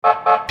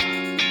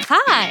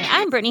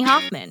Hi, I'm Brittany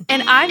Hoffman.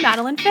 And I'm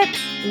Madeline Phipps.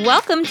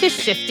 Welcome to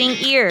Shifting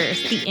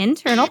Ears, the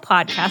internal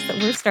podcast that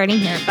we're starting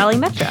here at Valley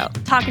Metro.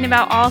 Talking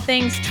about all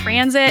things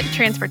transit,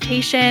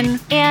 transportation,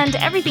 and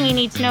everything you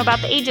need to know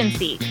about the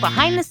agency,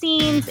 behind the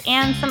scenes,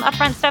 and some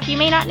upfront stuff you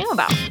may not know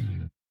about.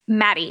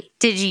 Maddie,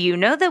 did you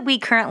know that we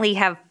currently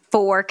have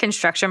 4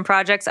 construction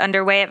projects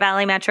underway at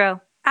Valley Metro?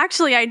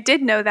 Actually, I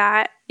did know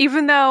that,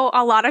 even though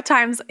a lot of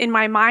times in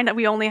my mind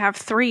we only have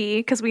 3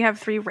 because we have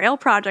 3 rail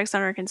projects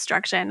under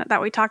construction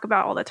that we talk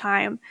about all the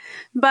time.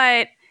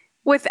 But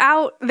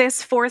without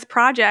this 4th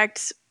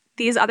project,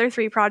 these other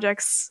 3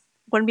 projects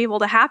wouldn't be able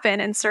to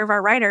happen and serve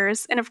our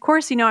riders. And of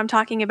course, I'm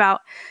talking about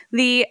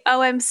the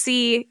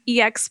OMC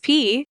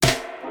EXP,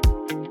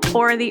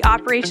 or the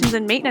Operations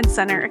and Maintenance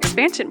Center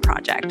expansion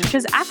project, which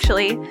has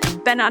actually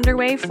been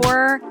underway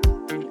for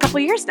a couple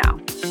years now.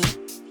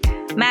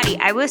 Maddie,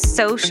 I was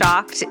so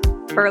shocked.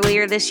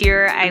 Earlier this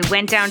year, I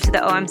went down to the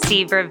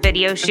OMC for a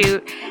video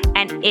shoot,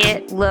 and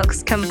it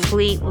looks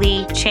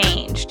completely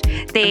changed.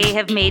 They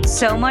have made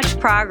so much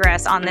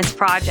progress on this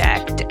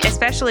project,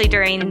 especially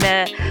during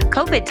the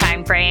COVID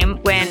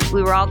timeframe when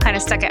we were all kind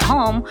of stuck at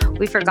home.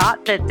 We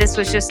forgot that this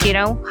was just,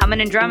 humming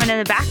and drumming in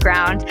the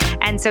background.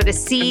 And so to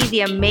see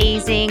the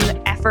amazing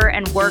effort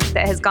and work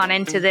that has gone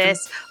into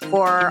this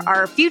for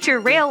our future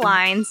rail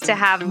lines to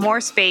have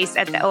more space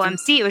at the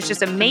OMC, it was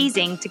just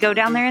amazing to go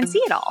down there and see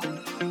it all.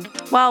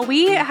 Well,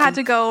 we had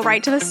to go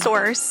right to the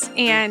source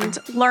and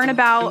learn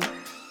about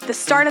the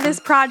start of this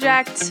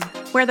project,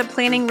 where the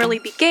planning really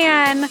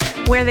began,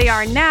 where they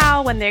are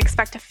now, when they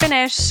expect to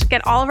finish,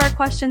 get all of our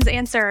questions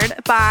answered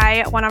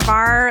by one of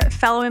our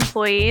fellow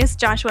employees,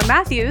 Joshua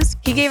Matthews.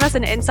 He gave us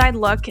an inside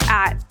look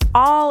at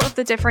all of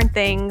the different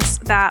things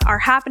that are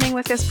happening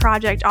with this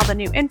project, all the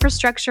new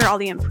infrastructure, all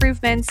the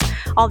improvements,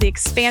 all the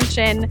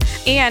expansion,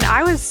 and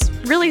I was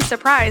really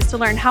surprised to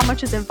learn how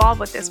much is involved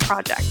with this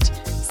project.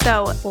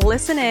 So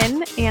listen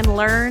in and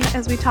learn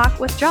as we talk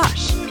with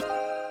Josh.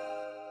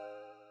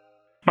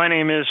 My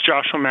name is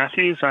Joshua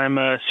Matthews. I'm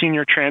a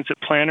senior transit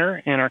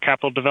planner in our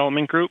capital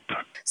development group.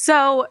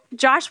 So,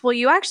 Josh, will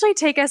you actually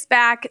take us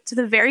back to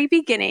the very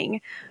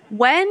beginning?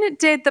 When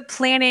did the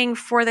planning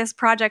for this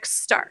project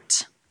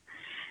start?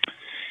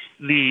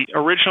 The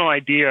original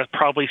idea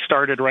probably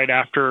started right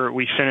after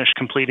we finished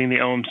completing the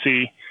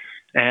OMC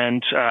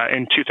and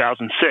in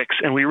 2006,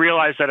 and we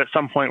realized that at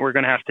some point we're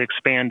going to have to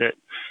expand it.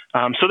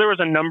 So there was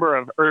a number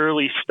of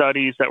early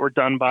studies that were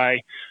done by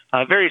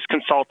various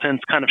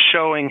consultants kind of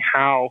showing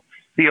how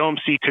the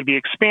OMC could be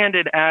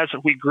expanded as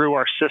we grew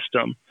our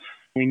system.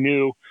 We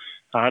knew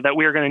that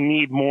we were going to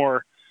need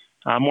more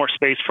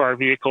space for our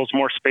vehicles,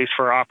 more space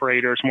for our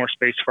operators, more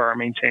space for our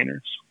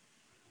maintainers.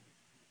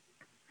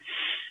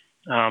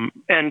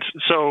 And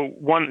so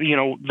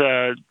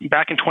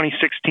back in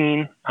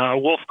 2016,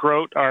 Wolf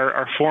Grote,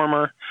 our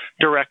former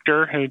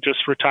director who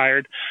just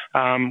retired,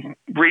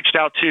 reached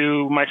out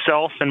to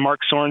myself and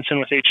Mark Sorensen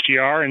with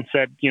HDR and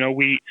said,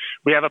 we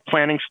have a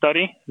planning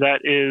study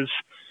that is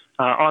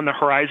on the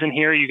horizon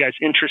here. Are you guys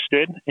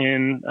interested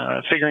in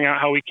figuring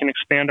out how we can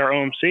expand our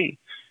OMC?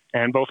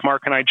 And both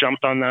Mark and I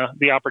jumped on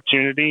the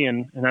opportunity,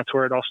 and that's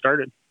where it all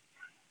started.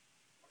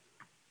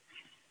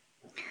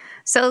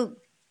 So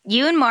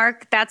you and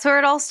Mark, that's where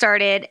it all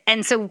started.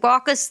 And so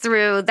walk us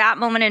through that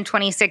moment in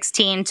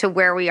 2016 to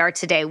where we are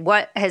today.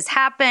 What has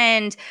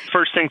happened?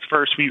 First things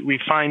first, we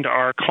find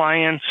our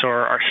clients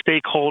or our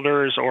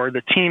stakeholders or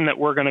the team that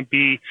we're going to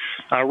be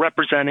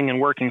representing and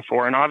working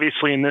for. And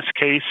obviously in this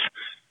case,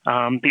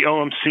 the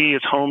OMC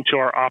is home to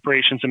our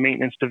operations and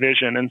maintenance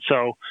division. And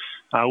so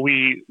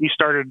we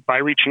started by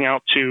reaching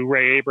out to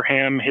Ray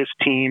Abraham, his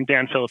team,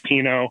 Dan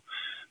Filipino.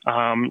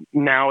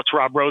 Now it's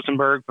Rob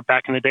Rosenberg, but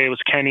back in the day it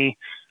was Kenny,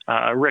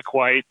 Rick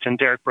White, and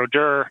Derek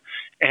Brodeur,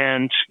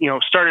 and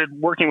started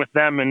working with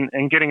them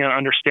and getting an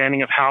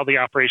understanding of how the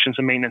Operations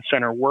and Maintenance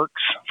Center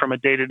works from a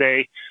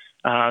day-to-day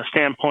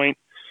standpoint.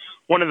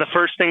 One of the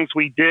first things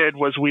we did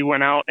was we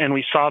went out and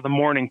we saw the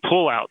morning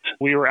pullout.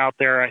 We were out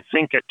there, I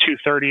think, at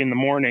 2:30 in the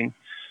morning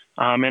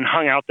and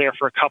hung out there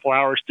for a couple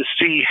hours to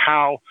see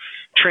how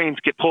trains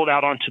get pulled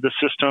out onto the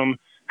system,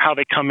 how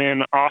they come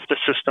in off the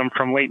system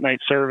from late night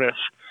service.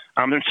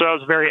 And so that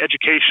was very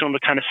educational to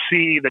kind of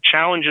see the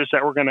challenges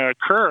that were going to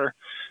occur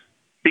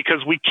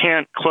because we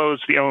can't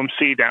close the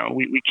OMC down.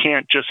 We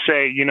can't just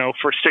say,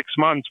 for 6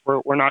 months,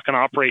 we're not going to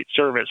operate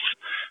service.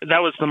 That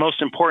was the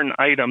most important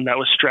item that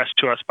was stressed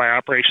to us by our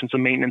operations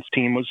and maintenance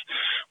team was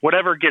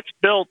whatever gets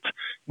built,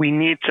 we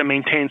need to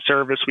maintain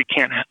service. We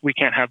can't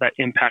have that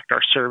impact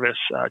our service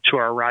to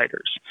our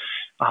riders.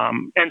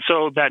 And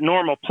so that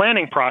normal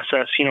planning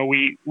process,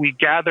 we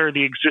gather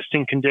the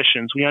existing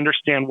conditions. We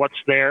understand what's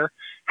there,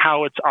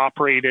 how it's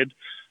operated.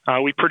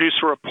 We produce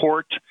a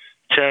report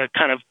to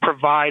kind of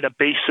provide a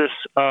basis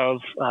of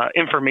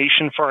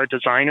information for our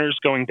designers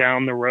going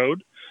down the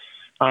road.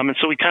 And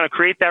so we kind of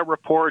create that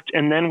report,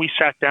 and then we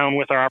sat down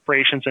with our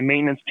operations and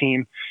maintenance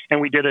team, and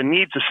we did a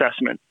needs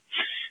assessment.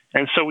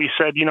 And so we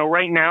said,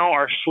 right now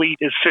our fleet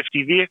is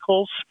 50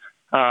 vehicles,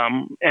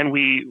 and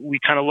we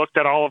kind of looked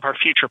at all of our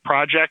future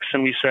projects,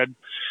 and we said,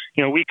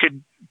 we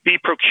could be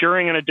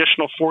procuring an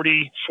additional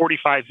 40,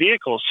 45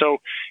 vehicles. So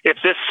if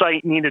this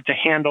site needed to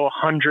handle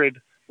 100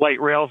 light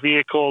rail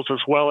vehicles as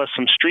well as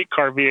some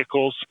streetcar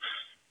vehicles,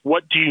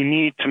 what do you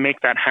need to make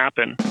that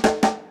happen?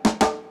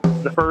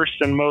 The first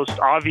and most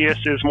obvious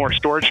is more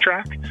storage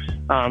track.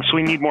 So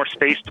we need more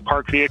space to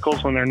park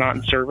vehicles when they're not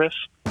in service.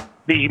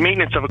 The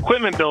maintenance of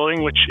equipment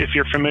building, which if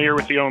you're familiar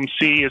with the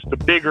OMC, is the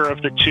bigger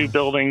of the two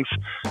buildings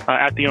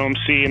at the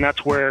OMC, and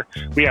that's where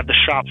we have the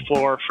shop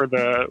floor for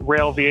the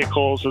rail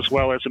vehicles as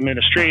well as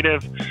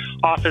administrative,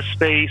 office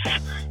space,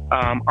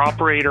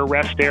 operator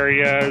rest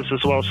areas,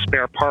 as well as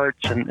spare parts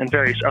and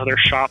various other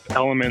shop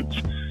elements.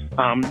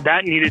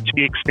 That needed to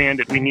be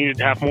expanded. We needed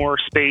to have more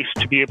space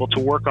to be able to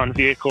work on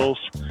vehicles.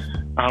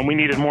 We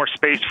needed more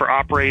space for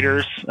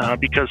operators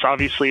because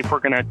obviously if we're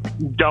going to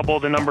double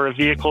the number of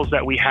vehicles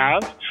that we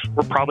have,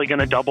 we're probably going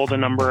to double the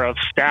number of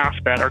staff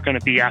that are going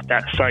to be at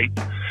that site.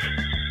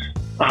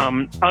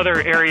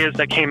 Other areas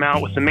that came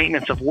out with the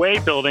maintenance of way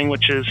building,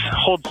 which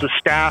holds the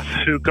staff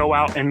who go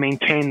out and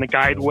maintain the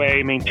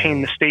guideway,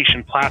 maintain the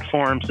station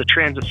platforms, the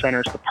transit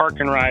centers, the park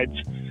and rides,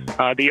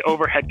 the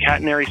overhead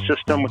catenary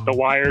system with the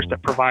wires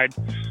that provide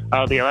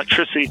the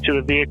electricity to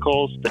the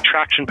vehicles, the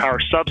traction power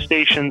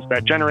substations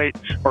that generate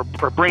or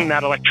bring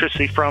that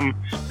electricity from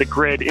the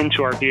grid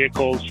into our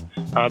vehicles,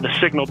 the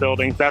signal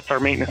buildings. That's our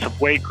maintenance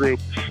of way group.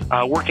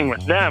 Working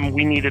with them,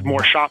 we needed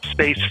more shop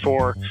space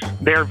for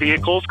their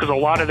vehicles because a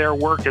lot of their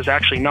work is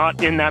actually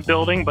not in that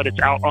building, but it's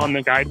out on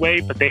the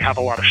guideway, but they have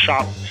a lot of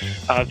shop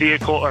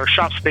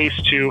space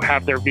to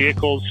have their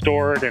vehicles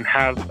stored and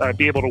have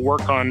be able to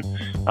work on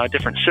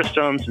different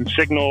systems and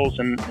signals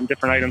and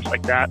different items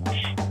like that.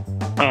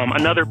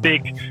 Another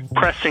big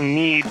pressing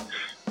need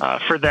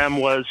for them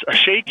was a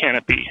shade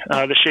canopy.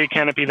 The shade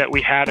canopy that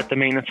we had at the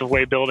maintenance of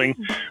way building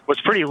was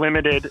pretty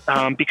limited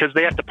because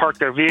they had to park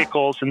their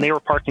vehicles, and they were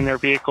parking their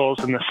vehicles,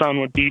 and the sun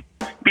would beat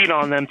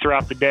on them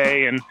throughout the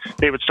day, and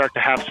they would start to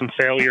have some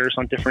failures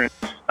on different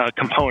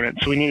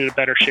components. So we needed a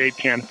better shade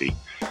canopy.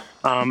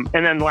 And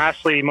then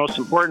lastly, most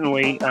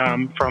importantly,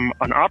 from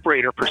an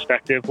operator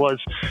perspective, was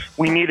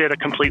we needed a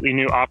completely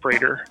new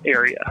operator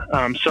area.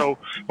 So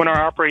when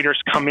our operators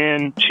come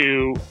in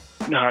to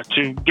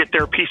get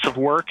their piece of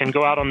work and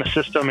go out on the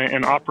system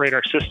and operate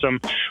our system,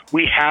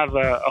 we have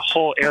a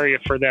whole area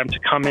for them to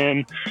come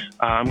in,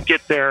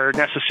 get their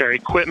necessary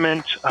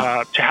equipment,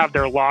 to have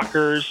their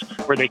lockers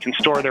where they can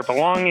store their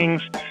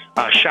belongings,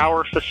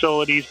 shower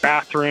facilities,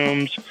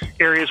 bathrooms,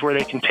 areas where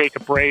they can take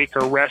a break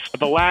or rest.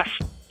 The last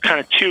kind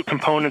of two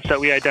components that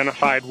we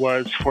identified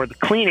was for the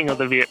cleaning of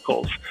the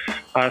vehicles.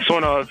 So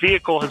when a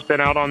vehicle has been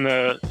out on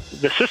the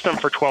system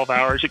for 12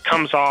 hours, it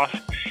comes off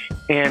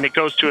and it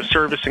goes to a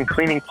service and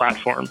cleaning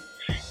platform.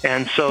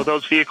 And so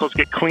those vehicles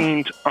get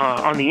cleaned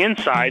on the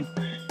inside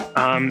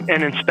and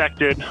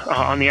inspected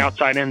on the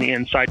outside and the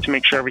inside to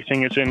make sure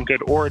everything is in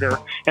good order.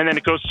 And then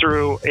it goes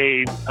through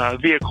a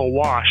vehicle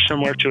wash,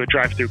 similar to a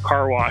drive-through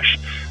car wash.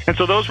 And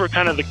so those were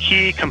kind of the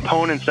key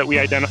components that we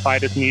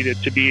identified as needed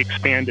to be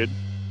expanded.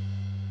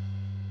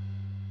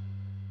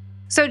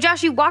 So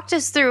Josh, you walked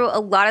us through a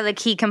lot of the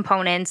key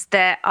components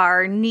that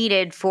are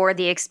needed for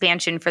the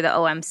expansion for the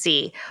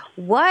OMC.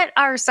 What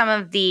are some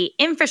of the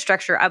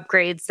infrastructure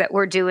upgrades that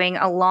we're doing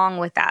along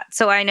with that?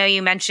 So I know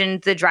you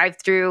mentioned the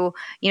drive-through,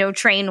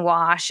 train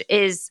wash.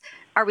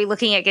 Are we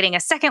looking at getting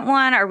a second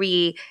one? Are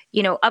we,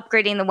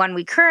 upgrading the one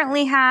we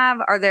currently have?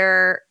 Are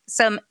there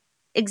some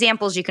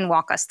examples you can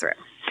walk us through?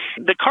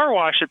 The car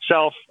wash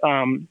itself,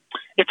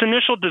 its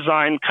initial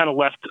design kind of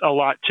left a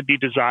lot to be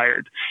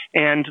desired.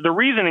 And the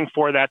reasoning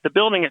for that, the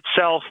building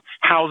itself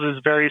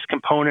houses various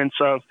components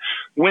of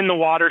when the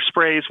water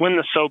sprays, when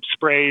the soap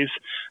sprays,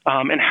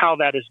 and how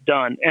that is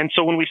done. And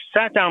so when we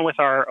sat down with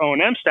our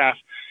O&M staff,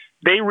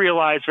 they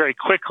realized very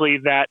quickly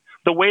that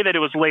the way that it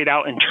was laid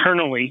out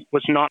internally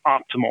was not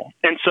optimal.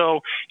 And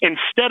so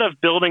instead of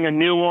building a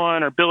new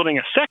one or building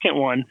a second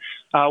one,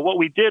 what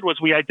we did was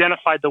we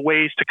identified the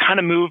ways to kind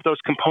of move those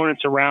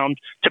components around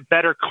to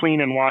better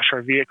clean and wash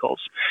our vehicles.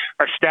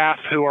 Our staff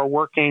who are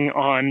working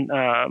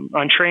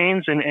on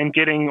trains and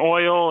getting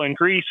oil and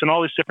grease and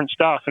all this different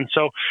stuff. And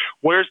so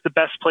where's the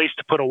best place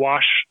to put a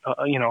wash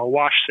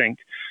sink?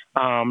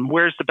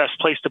 Where's the best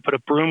place to put a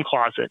broom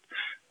closet?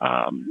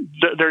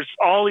 There's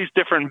all these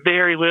different,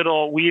 very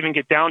little, we even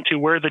get down to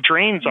where the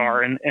drains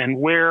are and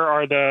where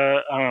are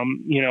the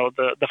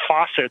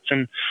faucets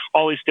and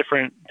all these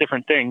different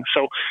things.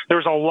 So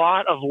there's a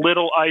lot of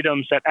little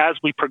items that as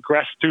we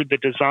progress through the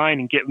design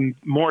and get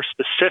more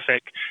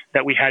specific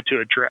that we had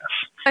to address.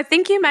 I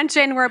think you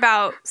mentioned we're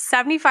about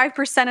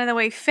 75% of the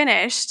way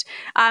finished.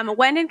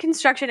 When did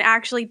construction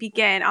actually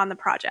begin on the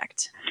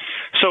project?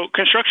 So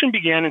construction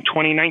began in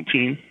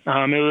 2019. It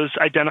was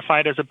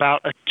identified as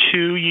about a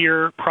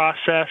 2-year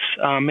process.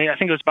 I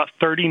think it was about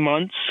 30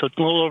 months, so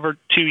a little over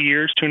 2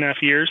 years, 2.5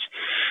 years.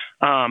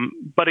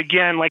 But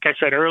again, like I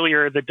said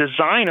earlier, the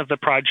design of the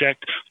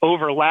project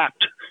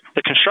overlapped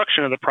the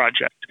construction of the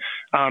project.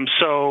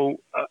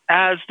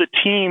 As the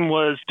team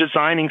was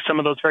designing some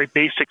of those very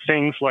basic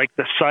things like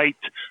the site,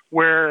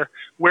 where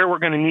we're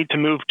going to need to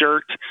move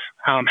dirt,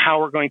 how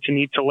we're going to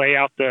need to lay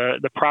out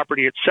the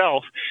property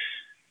itself,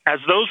 as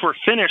those were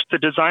finished, the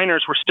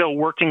designers were still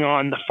working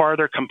on the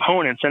farther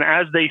components. And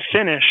as they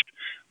finished,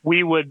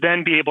 we would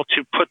then be able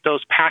to put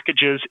those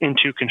packages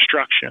into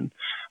construction.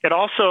 It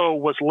also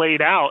was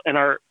laid out, and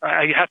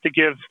I have to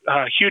give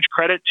huge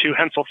credit to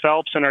Hensel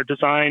Phelps and our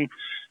design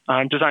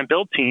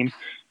build team,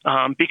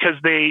 because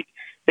they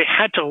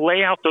had to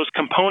lay out those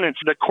components.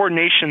 The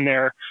coordination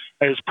there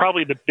is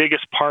probably the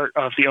biggest part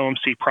of the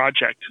OMC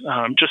project,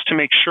 just to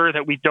make sure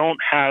that we don't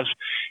have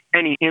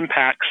any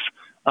impacts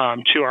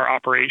to our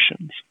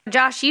operations.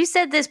 Josh, you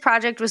said this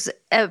project was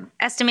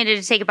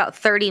estimated to take about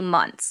 30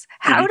 months.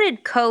 How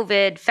did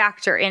COVID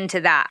factor into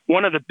that?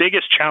 One of the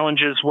biggest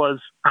challenges was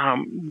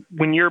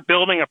when you're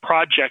building a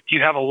project,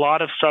 you have a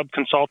lot of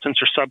sub-consultants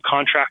or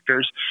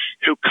subcontractors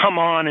who come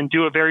on and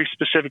do a very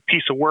specific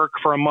piece of work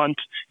for a month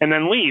and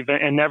then leave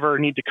and never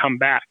need to come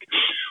back.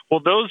 Well,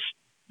 those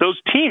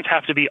teams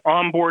have to be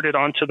onboarded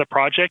onto the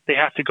project. They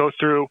have to go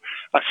through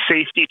a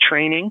safety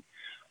training.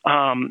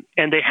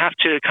 And they have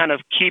to kind of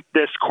keep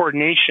this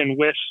coordination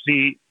with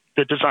the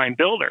design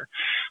builder.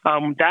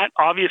 That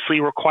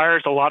obviously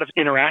requires a lot of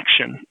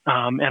interaction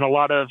and a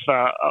lot of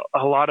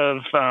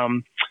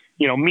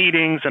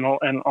meetings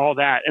and all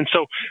that. And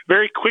so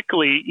very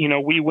quickly,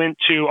 we went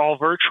to all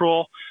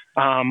virtual.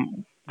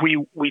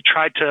 We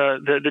tried to,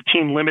 the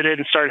team limited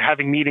and started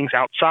having meetings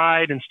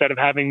outside instead of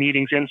having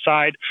meetings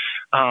inside.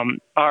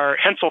 Our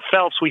Hensel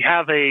Phelps, we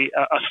have a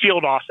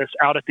field office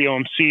out at the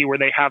OMC where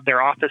they have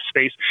their office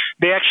space.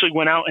 They actually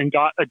went out and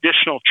got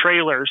additional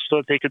trailers so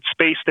that they could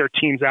space their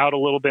teams out a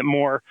little bit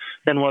more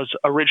than was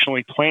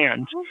originally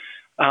planned.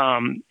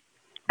 And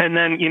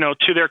then,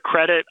 to their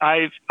credit,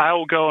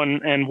 I'll go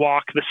and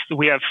walk this.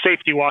 We have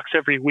safety walks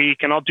every week,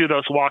 and I'll do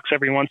those walks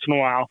every once in a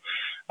while.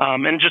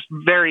 And just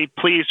very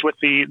pleased with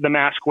the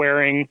mask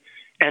wearing.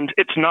 And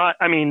it's not,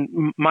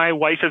 my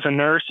wife is a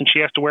nurse and she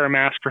has to wear a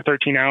mask for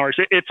 13 hours.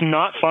 It's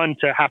not fun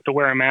to have to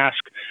wear a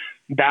mask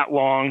that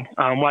long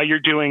while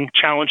you're doing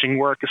challenging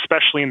work,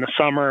 especially in the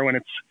summer when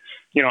it's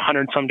 100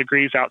 and some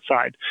degrees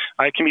outside.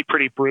 It can be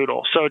pretty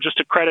brutal. So just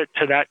a credit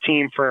to that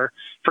team for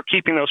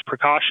keeping those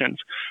precautions.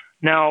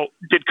 Now,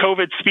 did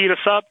COVID speed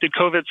us up? Did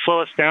COVID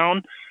slow us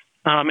down?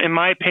 In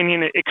my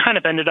opinion, it kind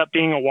of ended up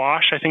being a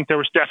wash. I think there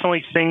was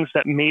definitely things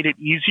that made it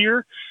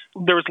easier.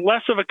 There was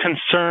less of a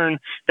concern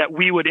that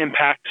we would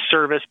impact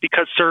service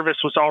because service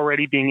was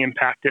already being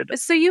impacted.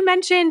 So you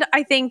mentioned,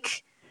 I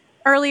think,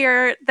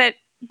 earlier that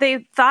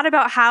they thought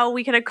about how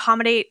we could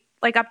accommodate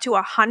like up to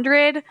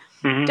 100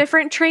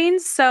 different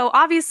trains. So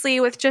obviously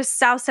with just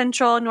South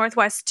Central,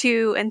 Northwest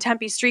 2, and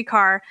Tempe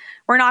Streetcar,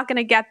 we're not going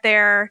to get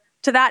there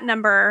to that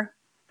number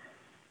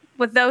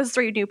with those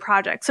 3 new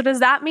projects. So does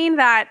that mean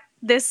that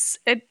this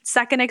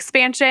second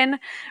expansion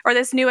or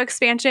this new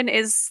expansion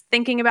is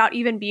thinking about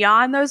even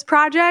beyond those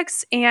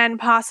projects and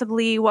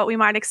possibly what we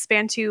might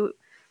expand to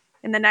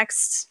in the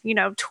next,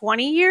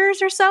 20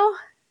 years or so?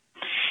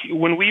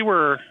 When we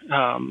were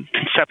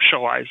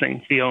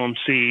conceptualizing the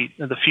OMC,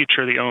 the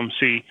future of the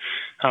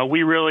OMC,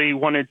 we really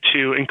wanted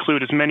to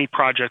include as many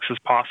projects as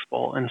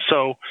possible. And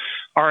so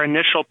our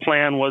initial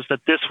plan was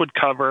that this would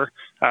cover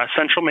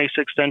Central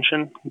Mesa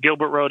Extension,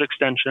 Gilbert Road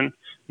Extension,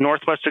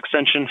 Northwest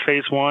Extension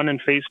Phase 1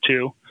 and Phase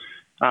 2,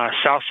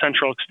 South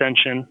Central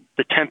Extension,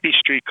 the Tempe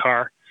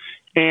Streetcar,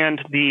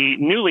 and the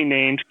newly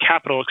named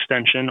Capital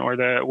Extension, or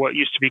what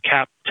used to be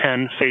Cap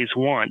 10 Phase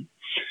 1.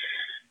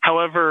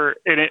 However,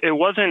 it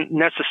wasn't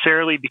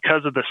necessarily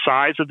because of the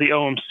size of the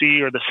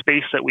OMC or the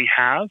space that we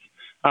have.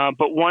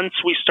 But once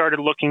we started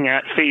looking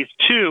at Phase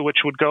 2, which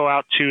would go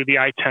out to the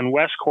I-10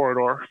 West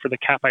corridor for the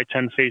Cap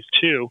I-10 Phase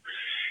 2,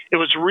 it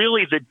was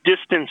really the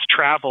distance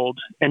traveled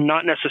and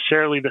not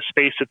necessarily the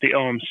space at the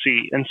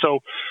OMC. And so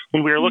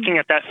when we were looking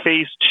at that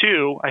Phase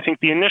 2, I think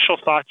the initial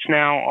thoughts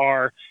now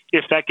are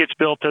if that gets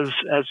built as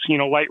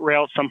light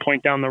rail at some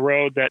point down the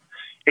road, that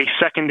a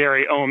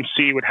secondary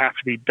OMC would have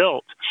to be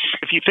built.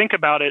 If you think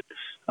about it,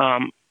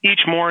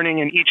 each morning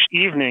and each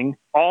evening,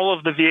 all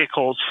of the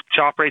vehicles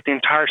to operate the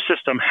entire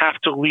system have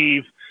to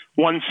leave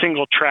one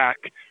single track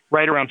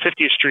right around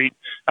 50th Street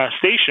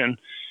station.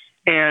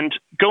 And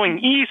going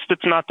east,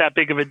 it's not that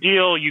big of a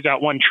deal. You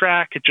got one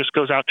track. It just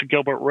goes out to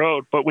Gilbert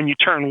Road. But when you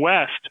turn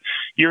west,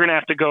 you're going to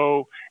have to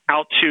go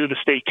out to the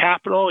state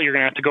capitol. You're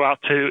going to have to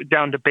go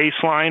down to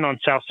Baseline on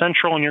South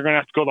Central, and you're going to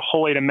have to go the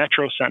whole way to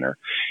Metro Center.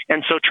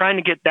 And so trying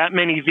to get that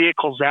many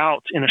vehicles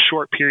out in a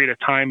short period of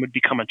time would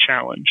become a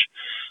challenge.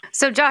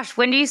 So Josh,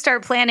 when do you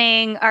start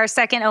planning our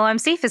second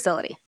OMC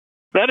facility?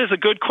 That is a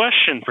good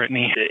question,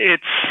 Brittany.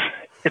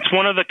 It's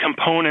one of the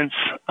components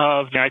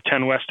of the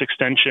I-10 West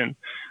extension.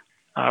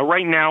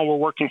 Right now, we're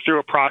working through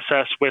a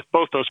process with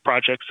both those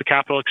projects, the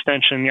Capital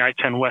Extension and the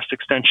I-10 West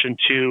Extension,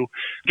 to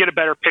get a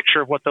better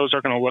picture of what those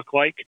are going to look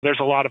like. There's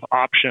a lot of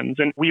options,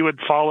 and we would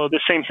follow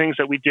the same things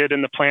that we did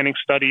in the planning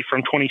study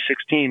from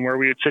 2016, where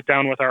we would sit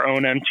down with our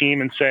O&M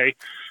team and say,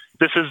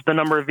 this is the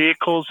number of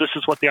vehicles, this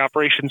is what the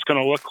operation is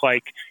going to look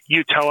like.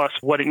 You tell us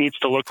what it needs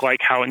to look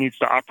like, how it needs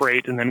to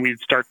operate, and then we'd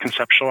start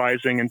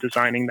conceptualizing and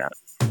designing that.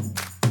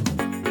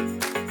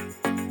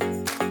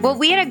 Well,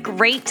 we had a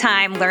great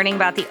time learning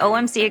about the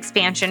OMC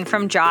expansion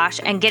from Josh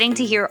and getting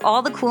to hear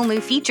all the cool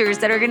new features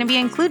that are going to be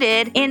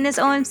included in this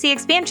OMC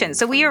expansion.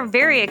 So we are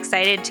very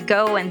excited to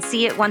go and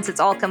see it once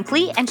it's all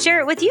complete and share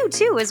it with you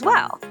too as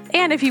well.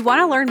 And if you want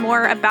to learn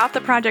more about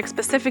the project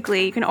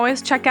specifically, you can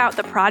always check out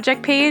the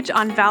project page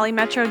on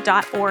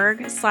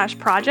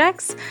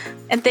valleymetro.org/projects.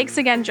 And thanks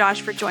again, Josh,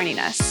 for joining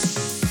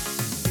us.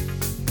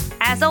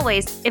 As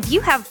always, if you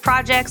have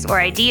projects or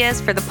ideas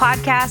for the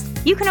podcast,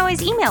 you can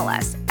always email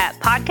us at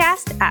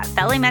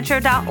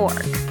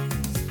podcast@valleymetro.org.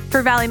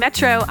 For Valley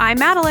Metro, I'm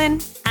Madeline.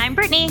 I'm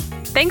Brittany.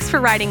 Thanks for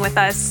riding with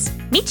us.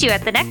 Meet you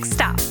at the next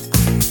stop.